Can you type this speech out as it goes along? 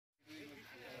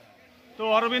তো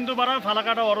অরবিন্দুপাড়া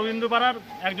ফালাকাটা অরবিন্দুপাড়ার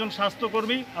একজন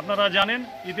স্বাস্থ্যকর্মী, আপনারা জানেন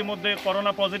ইতিমধ্যে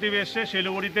করোনা পজিটিভ এসছে।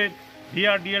 শিলিগুড়িতে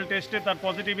ভিআরডিএল টেস্টে তার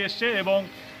পজিটিভ এসছে এবং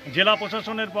জেলা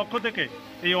প্রশাসনের পক্ষ থেকে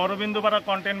এই অরবিন্দুপাড়া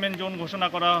কন্টেনমেন্ট জোন ঘোষণা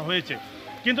করা হয়েছে।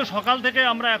 কিন্তু সকাল থেকে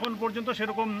আমরা এখন পর্যন্ত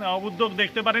সেরকম উদ্যোগ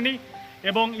দেখতে পারিনি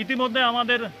এবং ইতিমধ্যে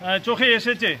আমাদের চোখে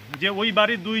এসেছে যে ওই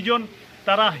বাড়ির দুইজন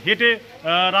তারা হেঁটে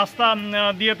রাস্তা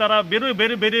দিয়ে তারা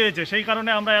বেরিয়েছে। সেই কারণে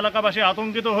আমরা এলাকাবাসী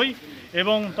আতঙ্কিত হই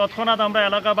এবং তৎক্ষণাৎ আমরা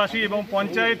এলাকাবাসী এবং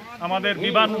পঞ্চায়েত, আমাদের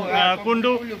বিমান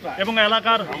কুণ্ডু এবং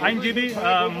এলাকার আইনজীবী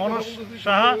মনোজ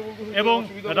সাহা এবং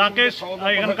রাকেশ,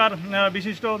 এখানকার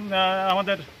বিশিষ্ট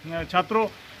আমাদের ছাত্র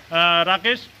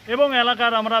রাকেশ এবং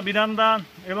এলাকার আমরা বিধানদা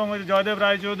এবং জয়দেব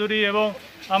রায়চৌধুরী এবং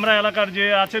আমরা এলাকার যে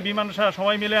আছে বিমান সাহা,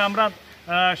 সবাই মিলে আমরা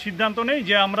সিদ্ধান্ত নেই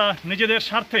যে আমরা নিজেদের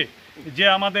স্বার্থে যে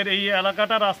আমাদের এই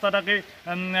এলাকাটা রাস্তাটাকে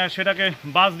সেটাকে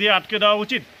বাস দিয়ে আটকে দেওয়া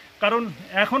উচিত। কারণ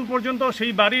এখন পর্যন্ত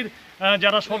সেই বাড়ির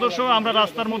যারা সদস্য আমরা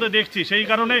রাস্তার মধ্যে দেখছি, সেই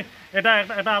কারণে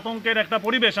এটা আতঙ্কের একটা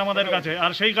পরিবেশ আমাদের কাছে।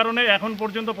 আর সেই কারণে এখন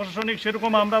পর্যন্ত প্রশাসনিক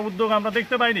সেরকম আমরা উদ্যোগ আমরা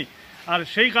দেখতে পাইনি। আর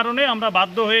সেই কারণে আমরা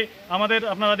বাধ্য হয়ে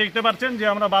আপনারা দেখতে পাচ্ছেন যে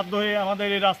আমরা বাধ্য হয়ে আমাদের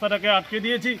এই রাস্তাটাকে আটকে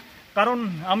দিয়েছি। কারণ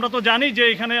আমরা তো জানি যে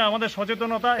এখানে আমাদের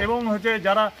সচেতনতা এবং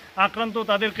যারা আক্রান্ত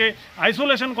তাদেরকে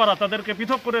আইসোলেশন করা, তাদেরকে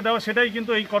পৃথক করে দেওয়া, সেটাই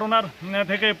কিন্তু এই করোনার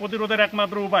থেকে প্রতিরোধের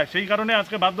একমাত্র উপায়। সেই কারণে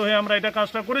আজকে বাধ্য হয়ে আমরা এটা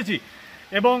কাজটা করেছি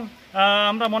এবং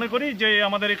আমরা মনে করি যে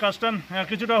আমাদের এই কাজটা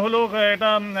কিছুটা হলেও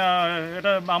এটা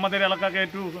আমাদের এলাকাকে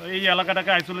একটু এই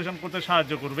এলাকাটাকে আইসোলেশন করতে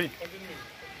সাহায্য করবে।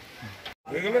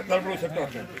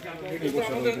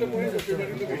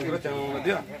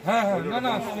 হ্যাঁ